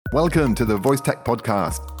Welcome to the Voice Tech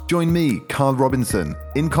Podcast. Join me, Carl Robinson,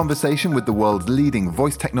 in conversation with the world's leading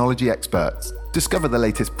voice technology experts. Discover the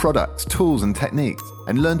latest products, tools, and techniques,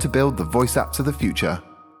 and learn to build the voice apps of the future.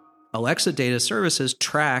 Alexa Data Services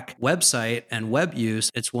track website and web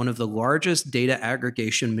use. It's one of the largest data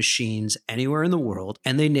aggregation machines anywhere in the world,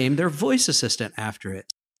 and they named their voice assistant after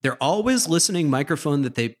it. Their always listening microphone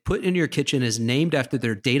that they put in your kitchen is named after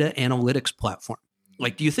their data analytics platform.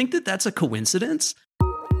 Do you think that that's a coincidence?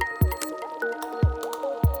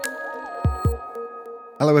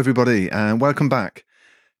 Hello, everybody, and welcome back.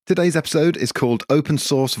 Today's episode is called Open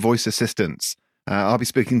Source Voice Assistants. I'll be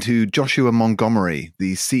speaking to Joshua Montgomery,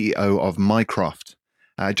 the CEO of Mycroft.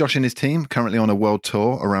 Josh and his team currently on a world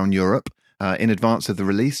tour around Europe in advance of the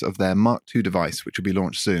release of their Mark II device, which will be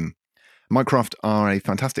launched soon. Mycroft are a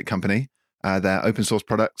fantastic company. Their open source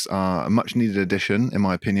products are a much needed addition, in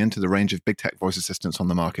my opinion, to the range of big tech voice assistants on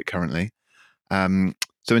the market currently.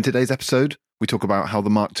 So in today's episode, we talk about how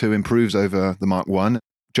the Mark II improves over the Mark I.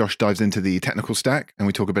 Josh dives into the technical stack, and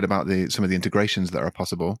we talk a bit about some of the integrations that are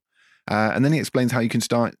possible. And then he explains how you can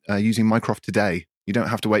start using Mycroft today. You don't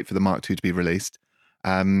have to wait for the Mark II to be released.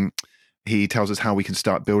 He tells us how we can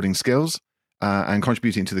start building skills and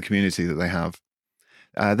contributing to the community that they have.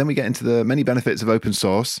 Then we get into the many benefits of open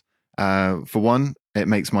source. For one, it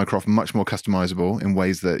makes Mycroft much more customizable in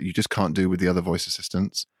ways that you just can't do with the other voice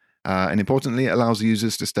assistants. And importantly, it allows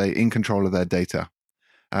users to stay in control of their data.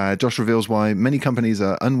 Josh reveals why many companies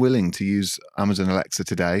are unwilling to use Amazon Alexa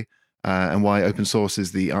today and why open source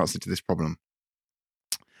is the answer to this problem.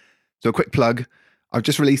 So a quick plug, I've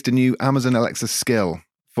just released a new Amazon Alexa skill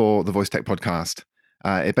for the Voice Tech Podcast.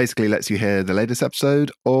 It basically lets you hear the latest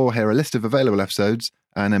episode or hear a list of available episodes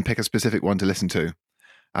and then pick a specific one to listen to.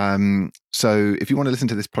 So if you want to listen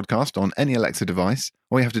to this podcast on any Alexa device,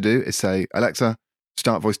 all you have to do is say, Alexa,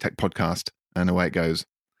 start Voice Tech Podcast, and away it goes.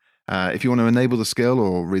 If you want to enable the skill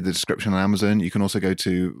or read the description on Amazon, you can also go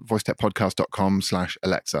to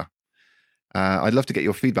voicetechpodcast.com/Alexa. I'd love to get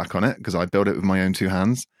your feedback on it because I built it with my own two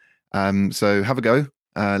hands. So have a go.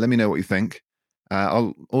 Let me know what you think.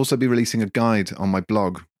 I'll also be releasing a guide on my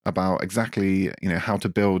blog about exactly how to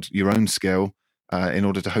build your own skill in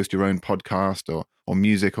order to host your own podcast or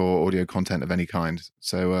music or audio content of any kind.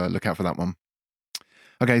 So look out for that one.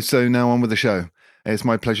 Okay, so now on with the show. It's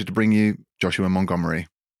my pleasure to bring you Joshua Montgomery.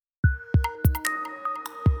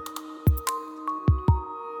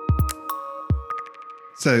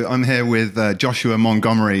 So I'm here with Joshua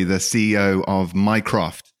Montgomery, the CEO of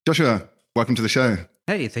Mycroft. Joshua, welcome to the show.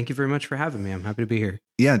 Hey, thank you very much for having me. I'm happy to be here.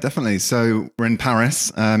 Yeah, definitely. So we're in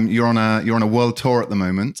Paris. You're on a world tour at the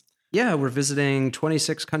moment. Yeah, we're visiting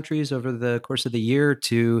 26 countries over the course of the year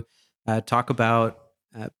to talk about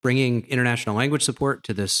bringing international language support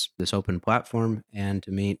to this open platform and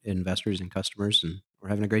to meet investors and customers, and we're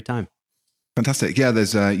having a great time. Fantastic. Yeah,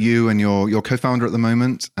 there's you and your co-founder at the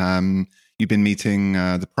moment. You've been meeting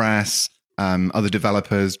the press, other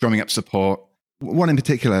developers, drumming up support. What in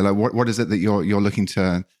particular, what is it that you're looking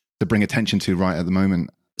to bring attention to right at the moment?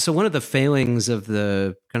 So one of the failings of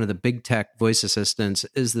the kind of the big tech voice assistants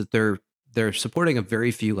is that they're supporting a very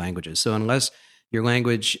few languages. So unless your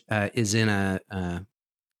language is in a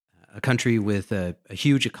country with a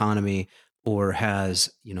huge economy or has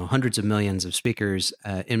hundreds of millions of speakers,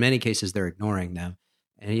 in many cases they're ignoring them.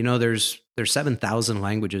 And there's 7,000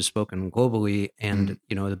 languages spoken globally, and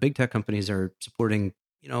the big tech companies are supporting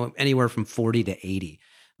anywhere from 40 to 80,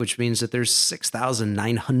 which means that there's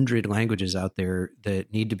 6,900 languages out there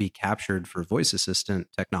that need to be captured for voice assistant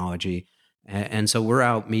technology. And so we're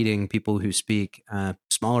out meeting people who speak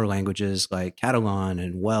smaller languages like Catalan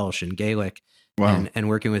and Welsh and Gaelic. Wow. And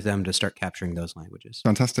working with them to start capturing those languages.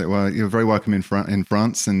 Fantastic. Well, you're very welcome in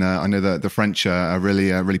France, and I know that the French are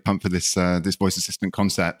really pumped for this voice assistant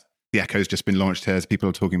concept. The Echo's just been launched here, so people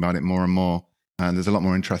are talking about it more and more. And there's a lot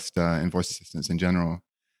more interest in voice assistants in general.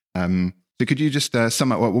 So could you just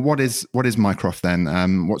sum up what is Mycroft then?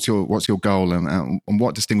 What's your goal, and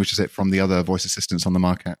what distinguishes it from the other voice assistants on the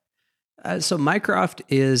market? So Mycroft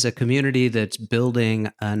is a community that's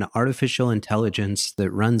building an artificial intelligence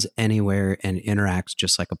that runs anywhere and interacts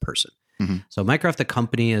just like a person. Mm-hmm. So Mycroft, the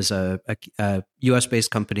company, is a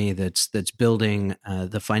US-based company that's building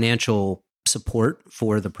the financial support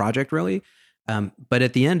for the project, really. But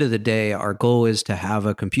at the end of the day, our goal is to have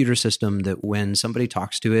a computer system that when somebody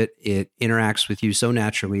talks to it, it interacts with you so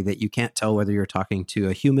naturally that you can't tell whether you're talking to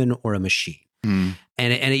a human or a machine. Mm.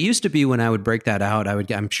 And it used to be when I would break that out,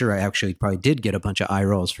 I'm sure I actually probably did get a bunch of eye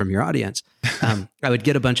rolls from your audience. I would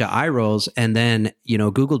get a bunch of eye rolls, and then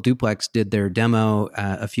Google Duplex did their demo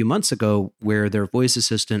a few months ago where their voice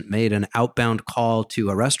assistant made an outbound call to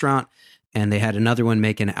a restaurant and they had another one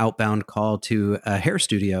make an outbound call to a hair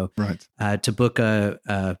studio to book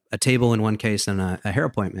a table in one case and a hair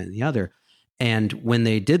appointment in the other. And when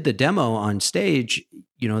they did the demo on stage,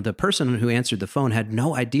 the person who answered the phone had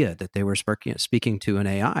no idea that they were speaking to an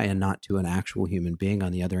AI and not to an actual human being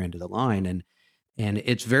on the other end of the line. And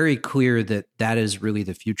it's very clear that that is really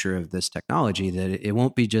the future of this technology, that it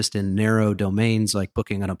won't be just in narrow domains like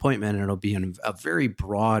booking an appointment, and it'll be in a very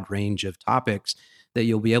broad range of topics that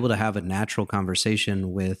you'll be able to have a natural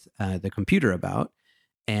conversation with the computer about.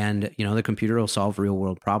 And, the computer will solve real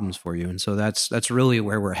world problems for you. And so that's really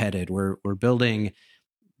where we're headed. We're building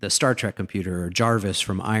the Star Trek computer, or Jarvis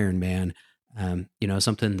from Iron Man,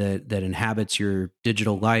 something that inhabits your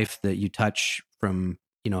digital life, that you touch from,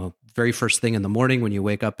 very first thing in the morning when you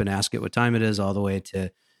wake up and ask it what time it is, all the way to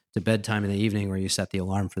bedtime in the evening where you set the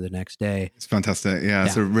alarm for the next day. It's fantastic. Yeah,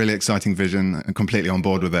 it's a really exciting vision. I'm completely on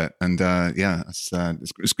board with it. And it's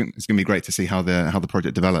going to be great to see how the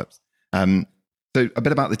project develops. So a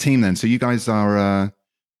bit about the team then. So you guys are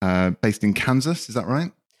based in Kansas, is that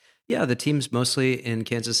right? Yeah, the team's mostly in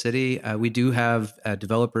Kansas City. We do have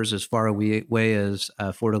developers as far away as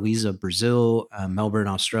Fortaleza, Brazil, Melbourne,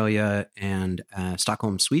 Australia, and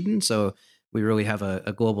Stockholm, Sweden. So we really have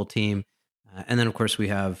a global team. And then, of course, we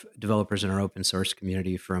have developers in our open source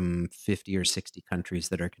community from 50 or 60 countries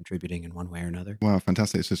that are contributing in one way or another. Wow,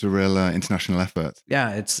 fantastic. So it's a real international effort.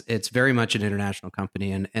 Yeah, it's very much an international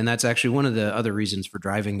company. And that's actually one of the other reasons for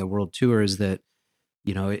driving the world tour, is that,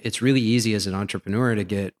 it's really easy as an entrepreneur to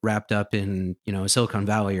get wrapped up in, Silicon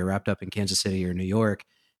Valley, or wrapped up in Kansas City or New York,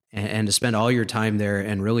 and to spend all your time there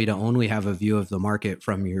and really to only have a view of the market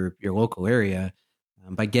from your local area.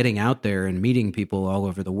 By getting out there and meeting people all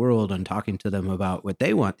over the world and talking to them about what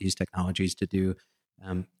they want these technologies to do,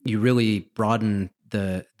 you really broaden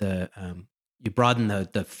the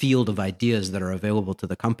field of ideas that are available to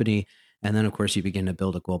the company. And then, of course, you begin to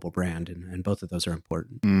build a global brand, and both of those are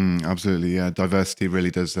important. Absolutely, yeah. Diversity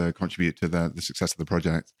really does contribute to the success of the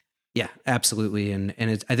project. Yeah, absolutely. And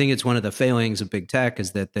I think it's one of the failings of big tech,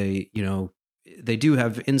 is that they do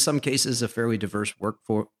have, in some cases, a fairly diverse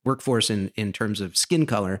workforce in terms of skin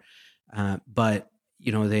color, but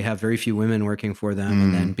they have very few women working for them.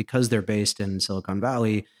 And then because they're based in Silicon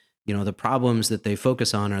Valley, the problems that they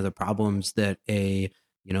focus on are the problems that a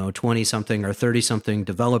 20-something or 30-something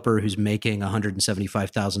developer who's making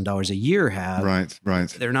 $175,000 a year have. Right.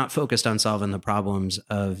 They're not focused on solving the problems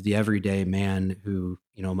of the everyday man who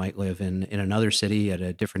might live in another city at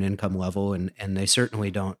a different income level, and they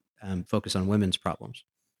certainly don't focus on women's problems.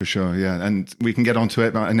 For sure, yeah. And we can get onto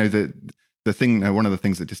it, but I know that one of the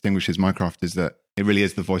things that distinguishes Mycroft is that it really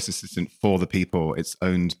is the voice assistant for the people. It's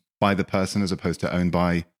owned by the person as opposed to owned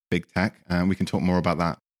by big tech. And we can talk more about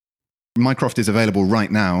that. Mycroft is available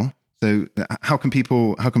right now. So how can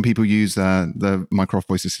people use the Mycroft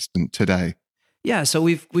voice assistant today? Yeah, so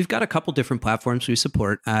we've got a couple different platforms we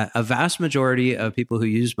support. A vast majority of people who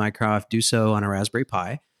use Mycroft do so on a Raspberry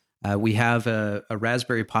Pi. We have a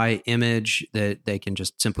Raspberry Pi image that they can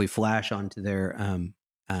just simply flash onto their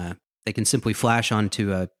a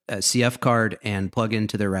CF card and plug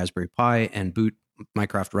into their Raspberry Pi and boot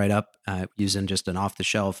Mycroft right up using just an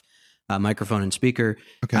off-the-shelf microphone and speaker.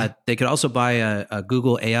 Okay. They could also buy a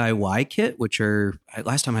Google AI Y kit, which are,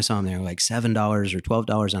 last time I saw them, they were like $7 or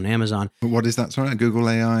 $12 on Amazon. What is that? Sorry, Google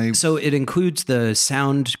AI? So it includes the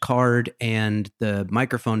sound card and the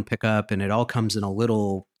microphone pickup, and it all comes in a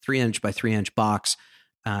little 3-inch by 3-inch box.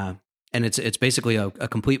 And it's basically a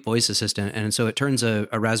complete voice assistant. And so it turns a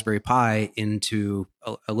Raspberry Pi into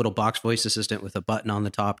a little box voice assistant with a button on the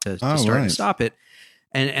top to start and stop it.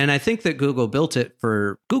 And I think that Google built it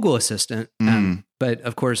for Google Assistant, but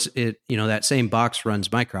of course, that same box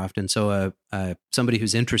runs Mycroft, and so somebody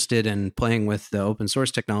who's interested in playing with the open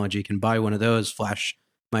source technology can buy one of those, flash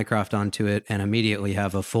Mycroft onto it, and immediately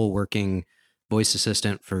have a full working voice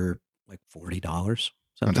assistant for like $40.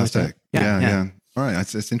 Fantastic! Like yeah. All right,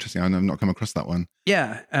 it's interesting. I've not come across that one.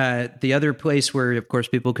 Yeah, the other place where, of course,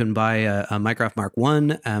 people can buy a Mycroft Mark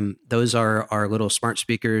 1. Those are our little smart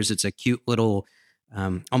speakers. It's a cute little.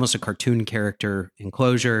 Almost a cartoon character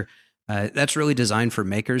enclosure. That's really designed for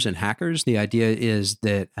makers and hackers. The idea is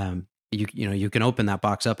that you can open that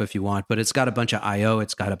box up if you want, but it's got a bunch of I/O.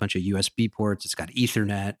 It's got a bunch of USB ports. It's got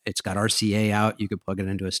Ethernet. It's got RCA out. You could plug it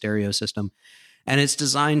into a stereo system, and it's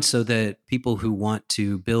designed so that people who want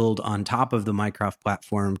to build on top of the Mycroft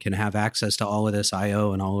platform can have access to all of this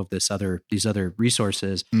I/O and all of these other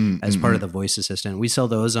resources as part of the voice assistant. We sell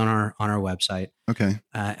those on our website. Okay.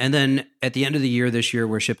 And then at the end of the year this year,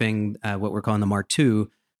 we're shipping what we're calling the Mark II.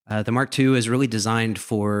 The Mark II is really designed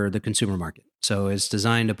for the consumer market. So it's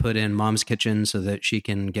designed to put in mom's kitchen so that she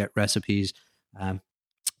can get recipes.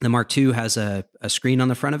 The Mark II has a screen on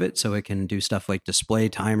the front of it, so it can do stuff like display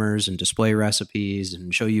timers and display recipes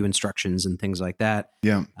and show you instructions and things like that.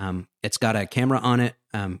 Yeah. It's got a camera on it.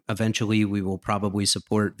 Eventually, we will probably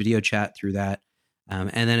support video chat through that.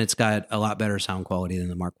 And then it's got a lot better sound quality than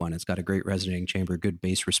the Mark I. It's got a great resonating chamber, good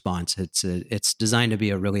bass response. It's designed to be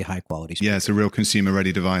a really high quality speaker. Yeah, it's a real consumer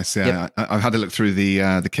ready device. Yeah, yep. I've had a look through the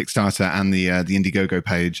Kickstarter and the Indiegogo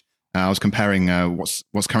page. I was comparing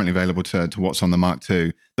what's currently available to what's on the Mark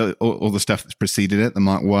II. All the stuff that's preceded it, the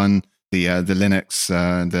Mark I, the Linux,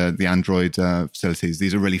 the Android facilities.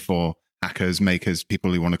 These are really for hackers, makers,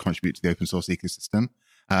 people who want to contribute to the open source ecosystem.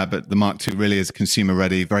 But the Mark II really is consumer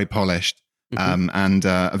ready, very polished. And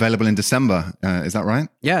available in December. Is that right?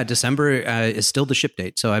 Yeah, December is still the ship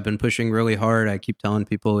date. So I've been pushing really hard. I keep telling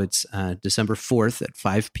people it's December 4th at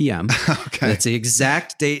 5 p.m. Okay. That's the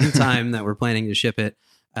exact date and time that we're planning to ship it.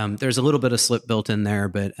 There's a little bit of slip built in there,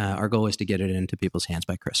 but our goal is to get it into people's hands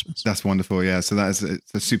by Christmas. That's wonderful. Yeah. So it's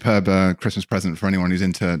a superb Christmas present for anyone who's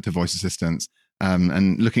into voice assistants.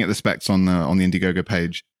 And looking at the specs on the Indiegogo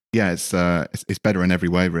page, yeah, it's better in every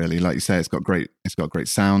way, really. Like you say, it's got great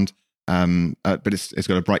sound. But it's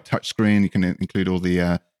got a bright touch screen. You can include all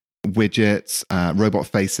the widgets, robot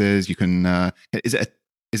faces. You can is it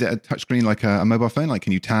a touch screen like a mobile phone? Like,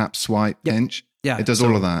 can you tap, swipe, pinch? Yeah, it does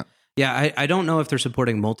all of that. Yeah, I don't know if they're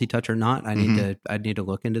supporting multi-touch or not. I need to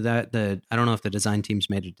look into that. I don't know if the design team's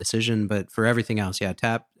made a decision, but for everything else, yeah,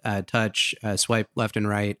 tap, touch, swipe left and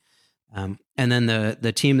right, and then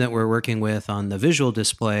the team that we're working with on the visual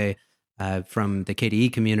display. From the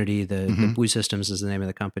KDE community, the Blue Systems is the name of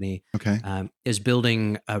the company, is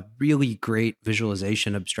building a really great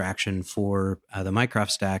visualization abstraction for the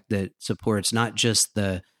Mycroft stack that supports not just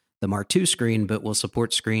the Mark II screen, but will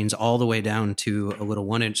support screens all the way down to a little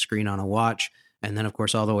 1-inch screen on a watch, and then, of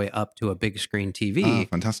course, all the way up to a big screen TV. Oh,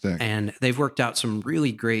 fantastic. And they've worked out some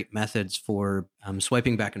really great methods for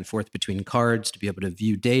swiping back and forth between cards to be able to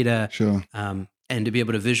view data. Sure. And to be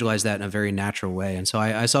able to visualize that in a very natural way. And so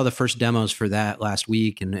I saw the first demos for that last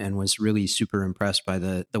week and was really super impressed by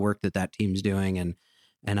the work that team's doing. And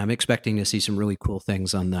I'm expecting to see some really cool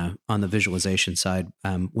things on the visualization side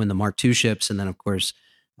when the Mark II ships. And then, of course,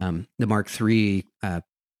 the Mark III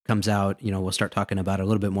comes out. We'll start talking about it a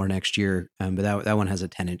little bit more next year. But that one has a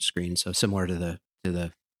 10-inch screen, so similar to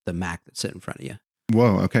the Mac that's sitting in front of you.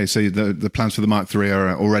 Whoa. Okay. So the plans for the Mark III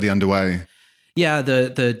are already underway. Yeah,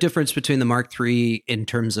 the difference between the Mark III in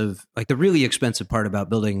terms of like the really expensive part about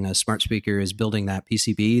building a smart speaker is building that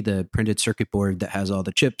PCB, the printed circuit board that has all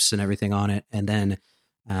the chips and everything on it, and then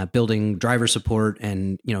building driver support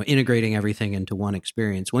and integrating everything into one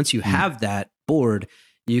experience. Once you have that board,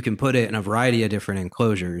 you can put it in a variety of different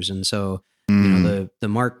enclosures, and so the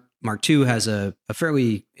Mark II has a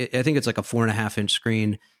fairly, I think it's like a 4.5-inch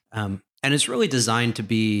screen, and it's really designed to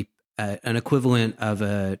be an equivalent of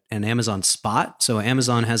an Amazon Spot. So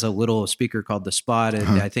Amazon has a little speaker called the Spot.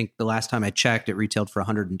 I think the last time I checked, it retailed for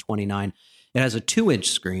 $129. It has a 2-inch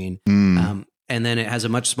screen, and then it has a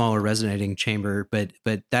much smaller resonating chamber.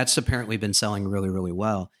 But that's apparently been selling really, really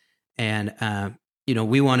well. And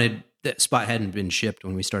we wanted that Spot hadn't been shipped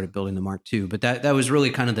when we started building the Mark II, but that was really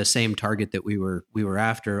kind of the same target that we were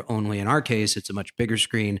after. Only in our case, it's a much bigger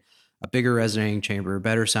screen, a bigger resonating chamber,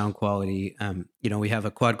 better sound quality. We have a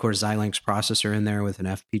quad-core Xilinx processor in there with an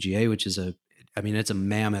FPGA, which is it's a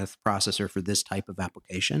mammoth processor for this type of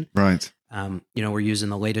application. Right. We're using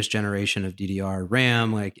the latest generation of DDR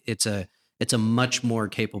RAM. Like it's a much more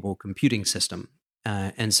capable computing system.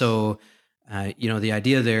 And so, the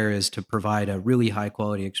idea there is to provide a really high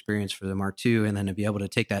quality experience for the Mark II, and then to be able to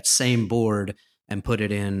take that same board and put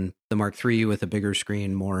it in the Mark III with a bigger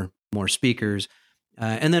screen, more speakers.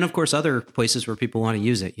 And then, of course, other places where people want to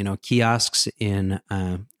use it, kiosks in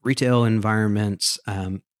retail environments,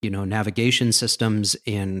 navigation systems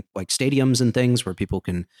in like stadiums and things where people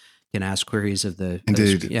can ask queries of the.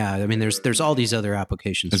 Indeed. There's all these other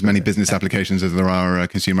applications. As many business applications as there are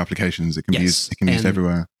consumer applications. It can be used. It can be used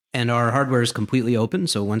everywhere. And our hardware is completely open.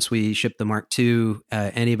 So once we ship the Mark II,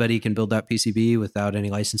 anybody can build that PCB without any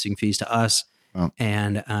licensing fees to us. Wow.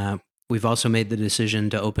 And we've also made the decision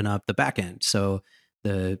to open up the backend. So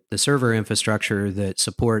the server infrastructure that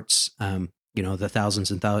supports, the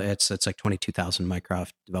thousands and thousands, it's like 22,000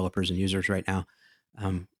 Mycroft developers and users right now.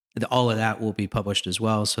 All of that will be published as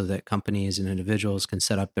well so that companies and individuals can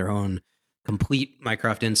set up their own complete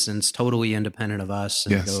Mycroft instance, totally independent of us,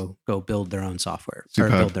 and go build their own software or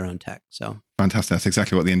build their own tech. So fantastic. That's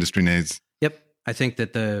exactly what the industry needs. Yep. I think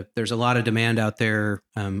that there's a lot of demand out there.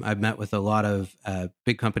 I've met with a lot of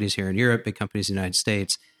big companies here in Europe, big companies in the United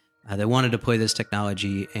States. They want to deploy this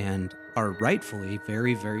technology and are rightfully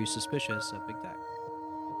very, very suspicious of big tech.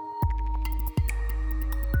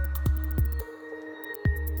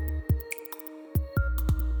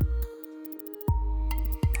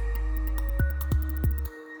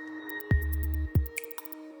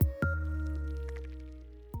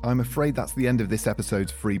 I'm afraid that's the end of this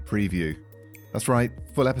episode's free preview. That's right,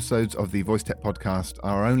 full episodes of the Voice Tech podcast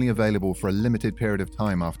are only available for a limited period of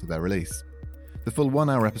time after their release. The full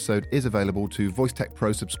 1-hour episode is available to Voice Tech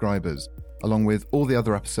Pro subscribers, along with all the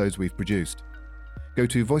other episodes we've produced. Go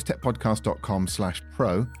to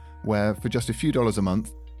voicetechpodcast.com/pro, where for just a few dollars a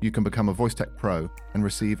month, you can become a Voice Tech Pro and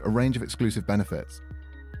receive a range of exclusive benefits.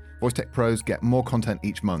 Voice Tech Pros get more content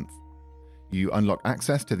each month. You unlock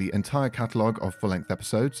access to the entire catalogue of full-length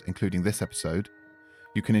episodes, including this episode.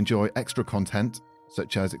 You can enjoy extra content,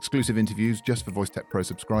 such as exclusive interviews just for Voice Tech Pro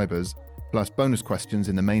subscribers, plus bonus questions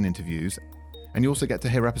in the main interviews. And you also get to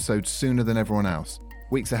hear episodes sooner than everyone else,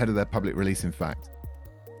 weeks ahead of their public release, in fact.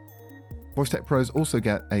 Voice Tech Pros also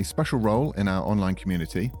get a special role in our online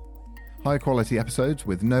community, higher quality episodes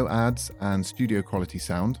with no ads and studio quality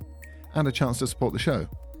sound, and a chance to support the show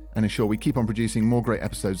and ensure we keep on producing more great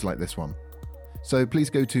episodes like this one. So please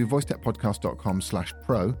go to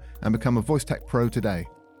voicetechpodcast.com/pro and become a Voice Tech Pro today.